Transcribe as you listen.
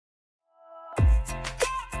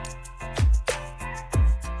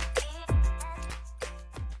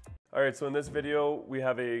All right, so in this video, we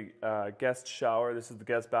have a guest shower. This is the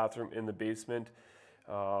guest bathroom in the basement.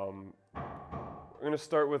 We're gonna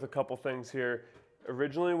start with a couple things here.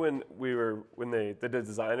 Originally, when the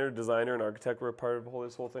designer and architect were a part of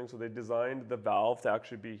this whole thing, so they designed the valve to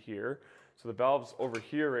actually be here. So the valve's over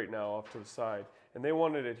here right now off to the side, and they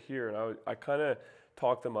wanted it here, and I kind of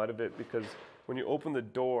talked them out of it because when you open the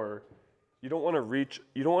door, you don't want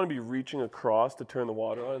to be reaching across to turn the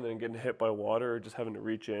water on and then getting hit by water or just having to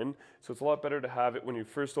reach in. So it's a lot better to have it when you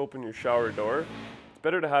first open your shower door. It's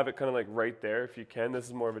better to have it kind of like right there if you can. This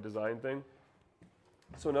is more of a design thing.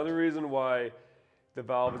 So another reason why the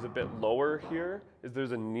valve is a bit lower here is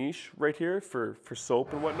there's a niche right here for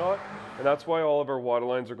soap and whatnot. And that's why all of our water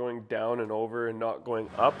lines are going down and over and not going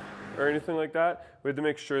up or anything like that. We had to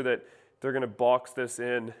make sure that they're going to box this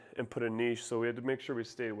in and put a niche, so we had to make sure we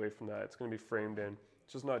stay away from that. It's going to be framed in.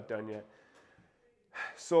 It's just not done yet.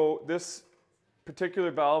 So this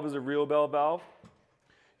particular valve is a Riobel valve.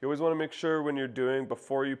 You always want to make sure when you're doing,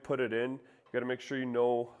 before you put it in, you got to make sure you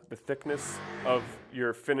know the thickness of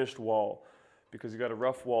your finished wall, because you got a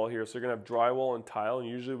rough wall here, so you're going to have drywall and tile, and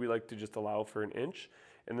usually we like to just allow for 1 inch.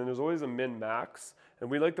 And then there's always a min-max, and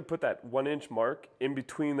we like to put that 1 inch mark in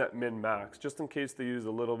between that min-max, just in case they use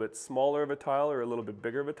a little bit smaller of a tile or a little bit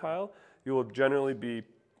bigger of a tile. You'll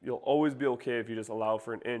always be okay if you just allow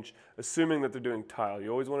for 1 inch, assuming that they're doing tile.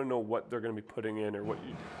 You always want to know what they're going to be putting in, or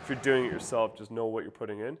if you're doing it yourself, just know what you're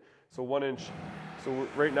putting in. So 1 inch, so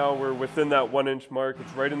right now we're within that 1 inch mark.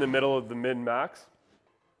 It's right in the middle of the min-max.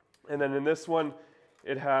 And then in this one,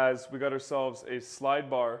 we got ourselves a slide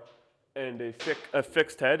bar and a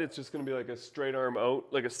fixed head. It's just going to be like a straight arm out,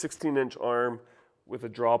 like a 16-inch arm with a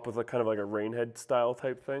drop with kind of like a rain head style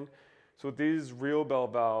type thing. So with these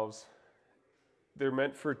Riobel valves, they're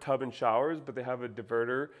meant for tub and showers, but they have a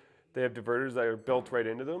diverter. They have diverters that are built right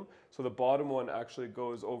into them. So the bottom one actually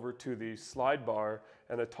goes over to the slide bar,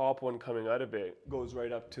 and the top one coming out of it goes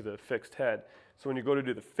right up to the fixed head. So when you go to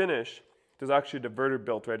do the finish, there's actually a diverter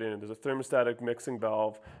built right in it. There's a thermostatic mixing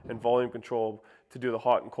valve and volume control to do the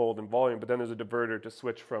hot and cold and volume, but then there's a diverter to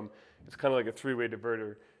switch from. It's kind of like a three-way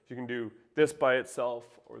diverter. You can do this by itself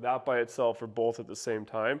or that by itself or both at the same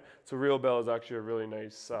time. So Riobel is actually a really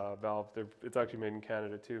nice valve. It's actually made in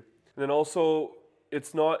Canada too. And then also,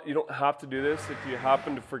 you don't have to do this. If you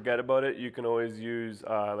happen to forget about it, you can always use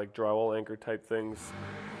like drywall anchor type things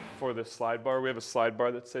for the slide bar. We have a slide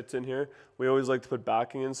bar that sits in here. We always like to put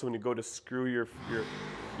backing in, so when you go to screw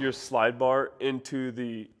your slide bar into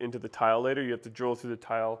the tile later, you have to drill through the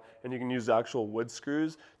tile, and you can use actual wood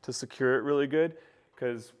screws to secure it really good,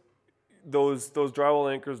 because those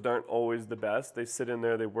drywall anchors aren't always the best. They sit in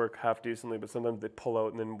there, they work half decently, but sometimes they pull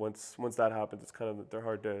out, and then once that happens, they're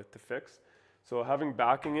hard to fix. So having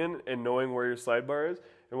backing in and knowing where your slide bar is,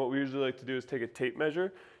 and what we usually like to do is take a tape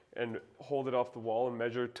measure and hold it off the wall and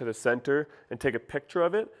measure to the center and take a picture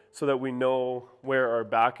of it so that we know where our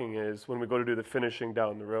backing is when we go to do the finishing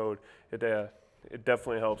down the road. It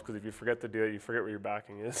definitely helps, because if you forget to do it, you forget where your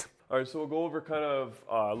backing is. All right, so we'll go over kind of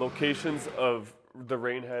locations of the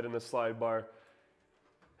rain head and the slide bar.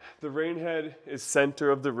 The rain head is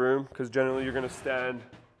center of the room, because generally you're going to stand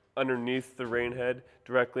underneath the rain head,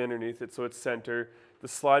 directly underneath it, so it's center. The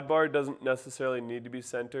slide bar doesn't necessarily need to be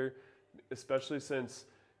center, especially since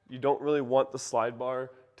you don't really want the slide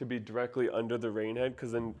bar to be directly under the rain head,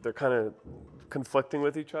 because then they're kind of conflicting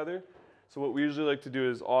with each other. So what we usually like to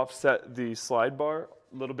do is offset the slide bar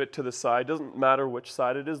a little bit to the side. Doesn't matter which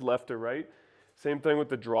side it is, left or right. Same thing with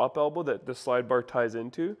the drop elbow that the slide bar ties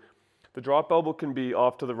into. The drop elbow can be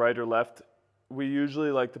off to the right or left. We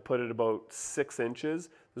usually like to put it about 6 inches.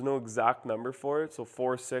 There's no exact number for it, so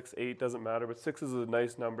 4, 6, 8 doesn't matter, but 6 is a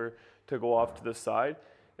nice number to go off to the side.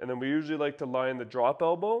 And then we usually like to line the drop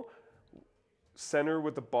elbow center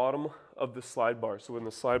with the bottom of the slide bar. So when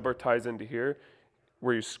the slide bar ties into here,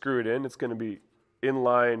 where you screw it in, it's going to be in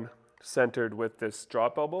line centered with this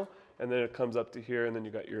drop elbow, and then it comes up to here, and then you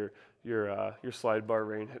got your slide bar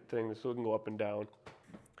rain head thing, so it can go up and down.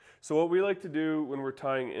 So what we like to do when we're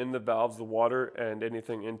tying in the valves, the water and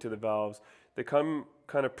anything into the valves, they come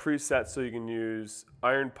kind of preset, so you can use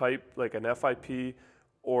iron pipe like an FIP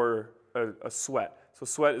or a sweat. So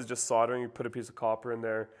sweat is just soldering. You put a piece of copper in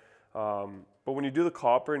there. But when you do the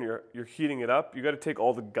copper and you're heating it up, you got to take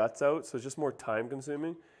all the guts out, so it's just more time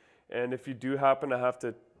consuming. And if you do happen to have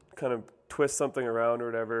to kind of twist something around or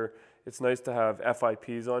whatever, it's nice to have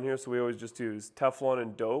FIPs on here. So we always just use Teflon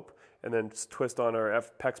and dope, and then twist on our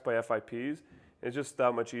PEX by FIPs. It's just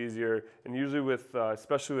that much easier. And usually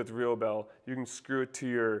especially with Riobel, you can screw it to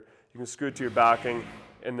your backing,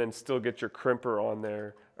 and then still get your crimper on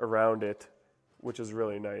there around it, which is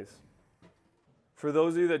really nice. For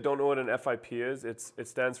those of you that don't know what an FIP is, it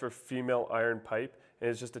stands for female iron pipe, and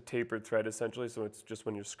it's just a tapered thread essentially, so it's just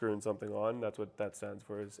when you're screwing something on, that's what that stands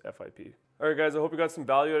for, is FIP. All right guys, I hope you got some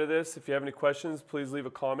value out of this. If you have any questions, please leave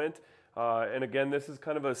a comment. And again, this is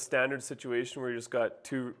kind of a standard situation where you just got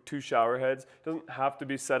two shower heads. It doesn't have to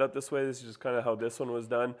be set up this way. This is just kind of how this one was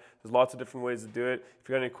done. There's lots of different ways to do it. If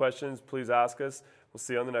you got any questions, please ask us. We'll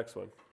see you on the next one.